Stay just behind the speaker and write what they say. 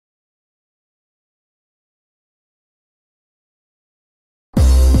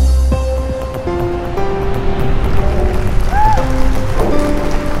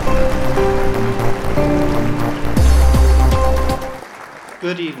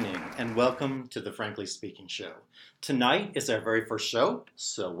Good evening and welcome to the Frankly Speaking Show. Tonight is our very first show,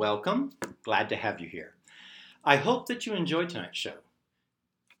 so welcome. Glad to have you here. I hope that you enjoyed tonight's show.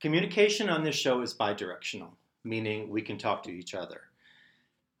 Communication on this show is bidirectional, meaning we can talk to each other.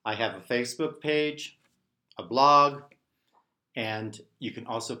 I have a Facebook page, a blog, and you can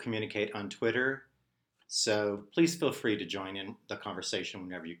also communicate on Twitter, so please feel free to join in the conversation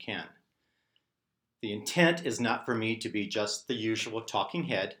whenever you can. The intent is not for me to be just the usual talking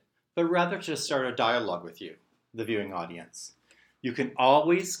head, but rather to start a dialogue with you, the viewing audience. You can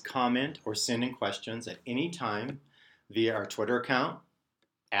always comment or send in questions at any time via our Twitter account,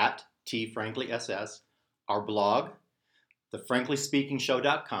 at TFranklySS, our blog,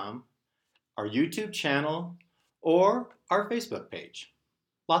 thefranklyspeakingshow.com, our YouTube channel, or our Facebook page.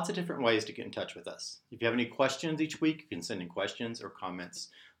 Lots of different ways to get in touch with us. If you have any questions each week, you can send in questions or comments.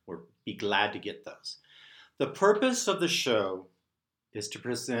 We'll be glad to get those. The purpose of the show is to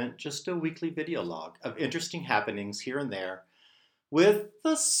present just a weekly video log of interesting happenings here and there with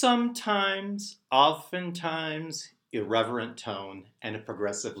the sometimes, oftentimes, irreverent tone and a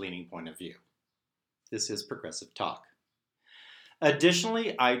progressive leaning point of view. This is progressive talk.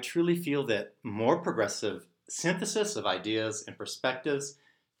 Additionally, I truly feel that more progressive synthesis of ideas and perspectives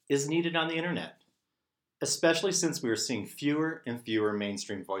is needed on the internet, especially since we are seeing fewer and fewer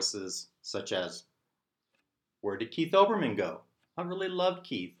mainstream voices, such as, where did Keith Olbermann go? I really loved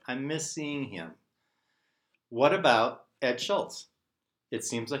Keith. I miss seeing him. What about Ed Schultz? It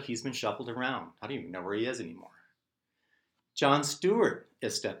seems like he's been shuffled around. I don't even know where he is anymore. Jon Stewart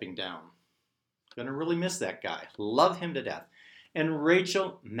is stepping down. Gonna really miss that guy. Love him to death. And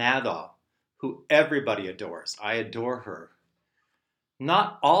Rachel Maddow, who everybody adores. I adore her.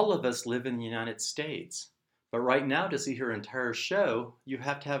 Not all of us live in the United States, but right now to see her entire show, you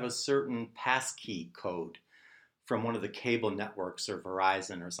have to have a certain passkey code from one of the cable networks or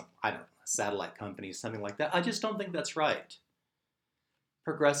Verizon or something, I don't know, a satellite company, something like that. I just don't think that's right.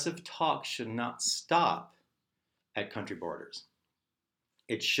 Progressive talk should not stop at country borders.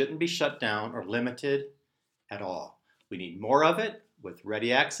 It shouldn't be shut down or limited at all. We need more of it with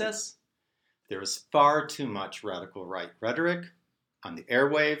ready access. There is far too much radical right rhetoric on the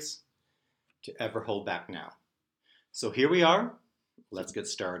airwaves to ever hold back now. So here we are. Let's get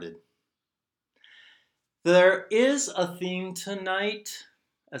started. There is a theme tonight,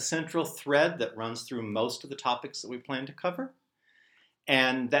 a central thread that runs through most of the topics that we plan to cover.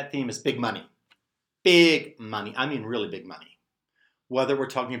 And that theme is big money. Big money. I mean really big money. Whether we're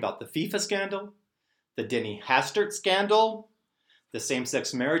talking about the FIFA scandal, the Denny Hastert scandal, the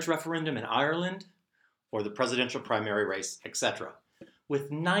same-sex marriage referendum in Ireland, or the presidential primary race, etc. With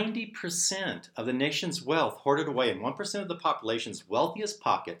 90% of the nation's wealth hoarded away in 1% of the population's wealthiest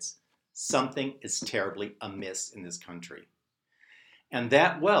pockets, something is terribly amiss in this country. And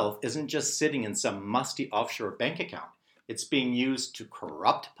that wealth isn't just sitting in some musty offshore bank account. It's being used to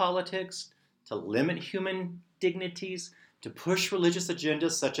corrupt politics, to limit human dignities, to push religious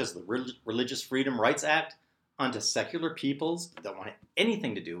agendas such as the Religious Freedom Rights Act onto secular peoples that don't want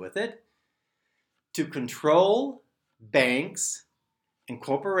anything to do with it, to control banks and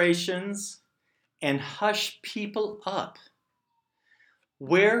corporations and hush people up.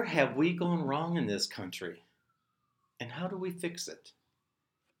 Where have we gone wrong in this country? And how do we fix it?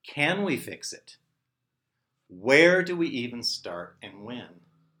 Can we fix it? Where do we even start and when?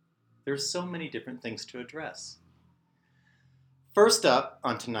 There's so many different things to address. First up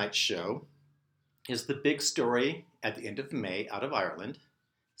on tonight's show is the big story at the end of May out of Ireland,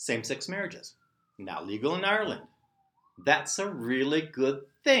 same-sex marriages, now legal in Ireland. That's a really good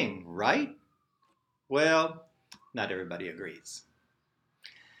thing, right? Well, not everybody agrees.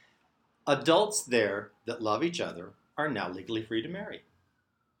 Adults there that love each other are now legally free to marry.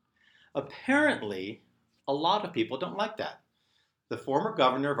 Apparently, a lot of people don't like that. The former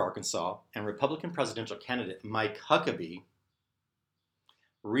governor of Arkansas and Republican presidential candidate Mike Huckabee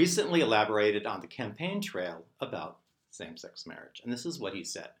recently elaborated on the campaign trail about same-sex marriage. And this is what he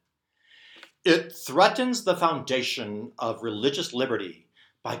said. It threatens the foundation of religious liberty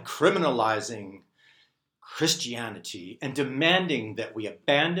by criminalizing Christianity and demanding that we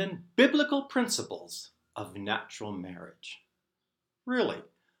abandon biblical principles of natural marriage. Really?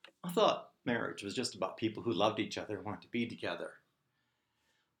 I thought marriage was just about people who loved each other and wanted to be together.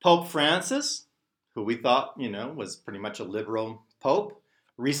 Pope Francis, who we thought, was pretty much a liberal pope,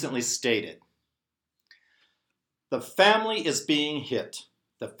 recently stated, the family is being hit,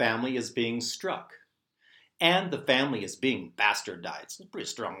 the family is being struck, and the family is being bastardized. Pretty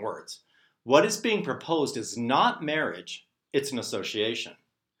strong words. What is being proposed is not marriage, it's an association.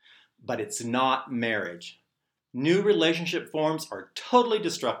 But it's not marriage. New relationship forms are totally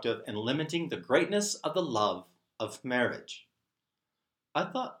destructive and limiting the greatness of the love of marriage. I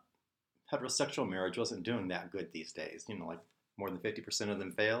thought heterosexual marriage wasn't doing that good these days. Like more than 50% of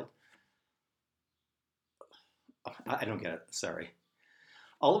them failed. I don't get it. Sorry.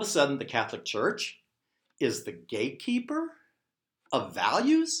 All of a sudden, the Catholic Church is the gatekeeper of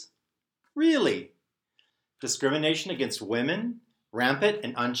values? Really? Discrimination against women, rampant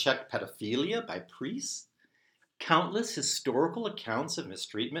and unchecked pedophilia by priests, countless historical accounts of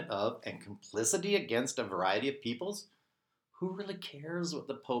mistreatment of and complicity against a variety of peoples. Who really cares what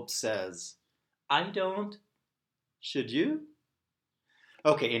the Pope says? I don't. Should you?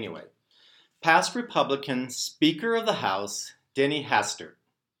 Okay, anyway. Past Republican Speaker of the House, Denny Hastert.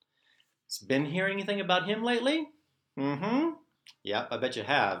 Been hearing anything about him lately? Yep, I bet you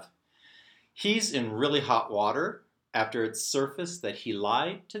have. He's in really hot water after it surfaced that he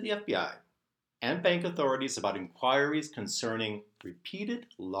lied to the FBI and bank authorities about inquiries concerning repeated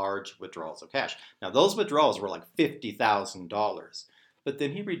large withdrawals of cash. Now, those withdrawals were like $50,000, but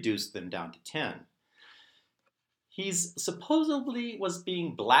then he reduced them down to 10. He's supposedly was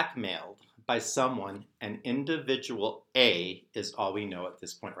being blackmailed by someone, and individual A is all we know at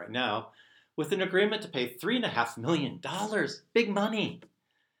this point right now, with an agreement to pay $3.5 million, big money,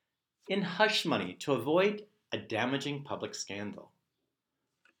 in hush money to avoid a damaging public scandal.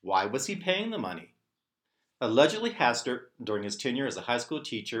 Why was he paying the money? Allegedly, Hastert, during his tenure as a high school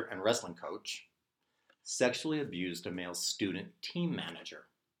teacher and wrestling coach, sexually abused a male student team manager,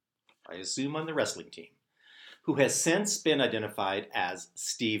 I assume on the wrestling team, who has since been identified as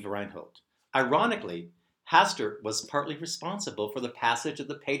Steve Reinhold. Ironically, Hastert was partly responsible for the passage of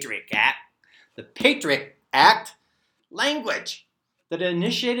the Patriot Act. The Patriot Act language that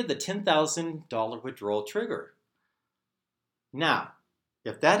initiated the $10,000 withdrawal trigger. Now,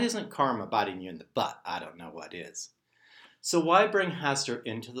 if that isn't karma biting you in the butt, I don't know what is. So why bring Hastert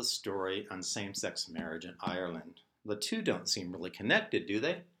into the story on same-sex marriage in Ireland? The two don't seem really connected, do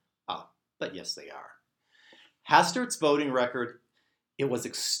they? Oh, but yes, they are. Hastert's voting record, it was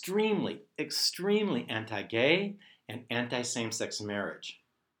extremely, extremely anti-gay and anti-same-sex marriage.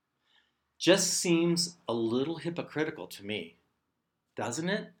 Just seems a little hypocritical to me, doesn't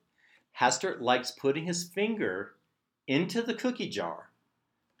it? Hastert likes putting his finger into the cookie jar,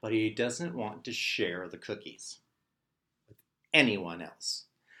 but he doesn't want to share the cookies with anyone else.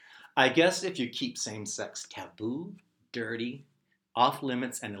 I guess if you keep same-sex taboo, dirty,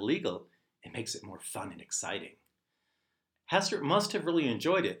 off-limits, and illegal, it makes it more fun and exciting. Hastert must have really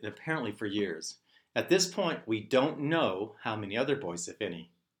enjoyed it, apparently for years. At this point, we don't know how many other boys, if any,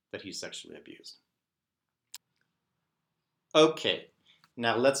 that he sexually abused. Okay,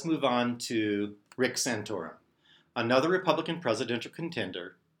 now let's move on to Rick Santorum. Another Republican presidential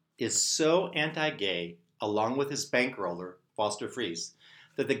contender is so anti-gay, along with his bankroller, Foster Friess,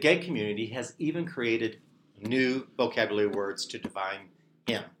 that the gay community has even created new vocabulary words to define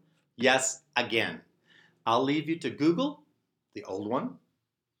him. Yes, again. I'll leave you to Google, the old one,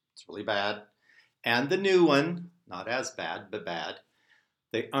 it's really bad, and the new one, not as bad, but bad.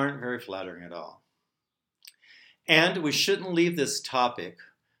 They aren't very flattering at all. And we shouldn't leave this topic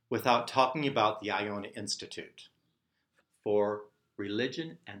without talking about the Iona Institute for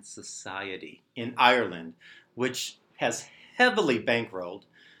Religion and Society in Ireland, which has heavily bankrolled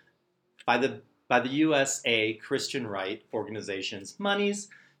by the USA Christian right organization's monies,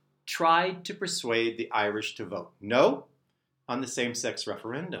 tried to persuade the Irish to vote no on the same-sex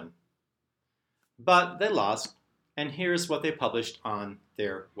referendum. But they lost, and here's what they published on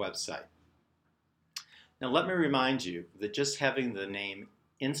their website. Now let me remind you that just having the name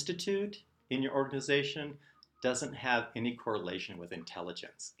Institute in your organization doesn't have any correlation with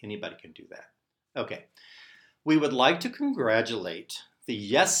intelligence. Anybody can do that. Okay. We would like to congratulate the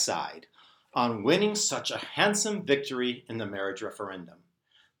yes side on winning such a handsome victory in the marriage referendum.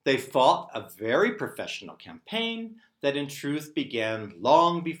 They fought a very professional campaign that in truth began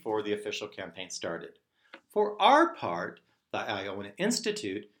long before the official campaign started. For our part, the Iona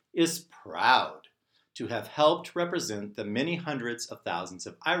Institute is proud to have helped represent the many hundreds of thousands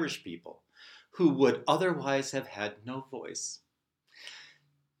of Irish people who would otherwise have had no voice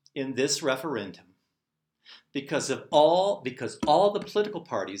in this referendum because all the political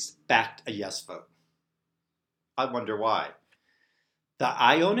parties backed a yes vote. I wonder why. The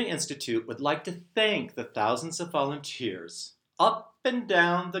Iona Institute would like to thank the thousands of volunteers up and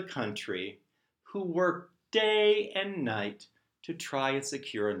down the country who worked day and night to try and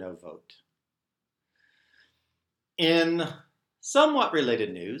secure a no vote. In somewhat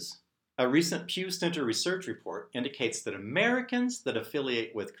related news, a recent Pew Center research report indicates that Americans that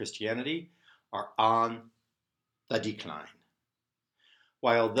affiliate with Christianity are on the decline,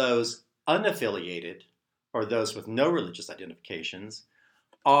 while those unaffiliated, or those with no religious identifications,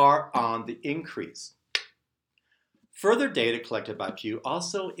 are on the increase. Further data collected by Pew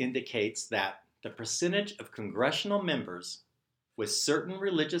also indicates that the percentage of congressional members with certain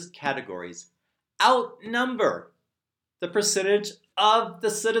religious categories outnumber the percentage of the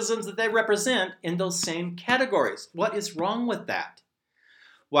citizens that they represent in those same categories. What is wrong with that?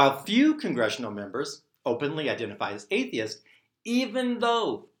 While few congressional members openly identify as atheists, even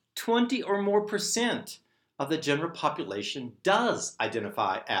though 20 or more percent of the general population does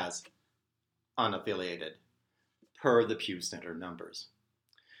identify as unaffiliated, per the Pew Center numbers.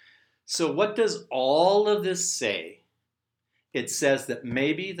 So what does all of this say? It says that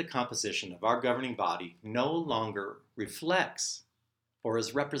maybe the composition of our governing body no longer reflects or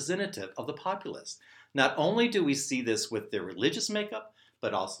is representative of the populace. Not only do we see this with their religious makeup,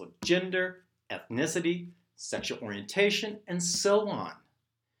 but also gender, ethnicity, sexual orientation, and so on.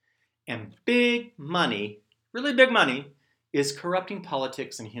 And big money, really big money, is corrupting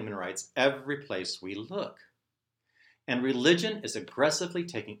politics and human rights every place we look. And religion is aggressively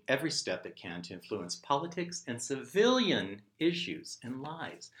taking every step it can to influence politics and civilian issues and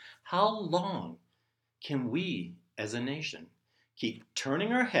lives. How long can we, as a nation, keep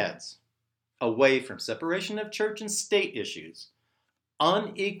turning our heads away from separation of church and state issues,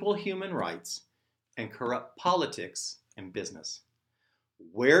 unequal human rights, and corrupt politics and business?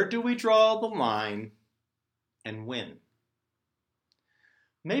 Where do we draw the line, and when?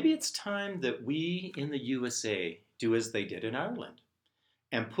 Maybe it's time that we in the USA do as they did in Ireland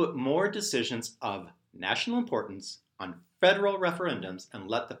and put more decisions of national importance on federal referendums and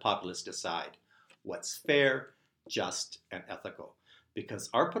let the populace decide what's fair, just, and ethical. Because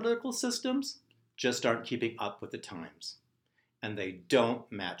our political systems just aren't keeping up with the times, and they don't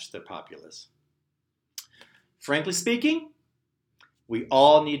match the populace. Frankly speaking, we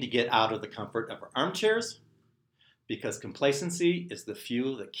all need to get out of the comfort of our armchairs, because complacency is the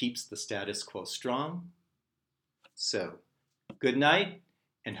fuel that keeps the status quo strong. So, good night,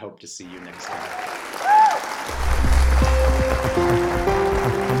 and hope to see you next time.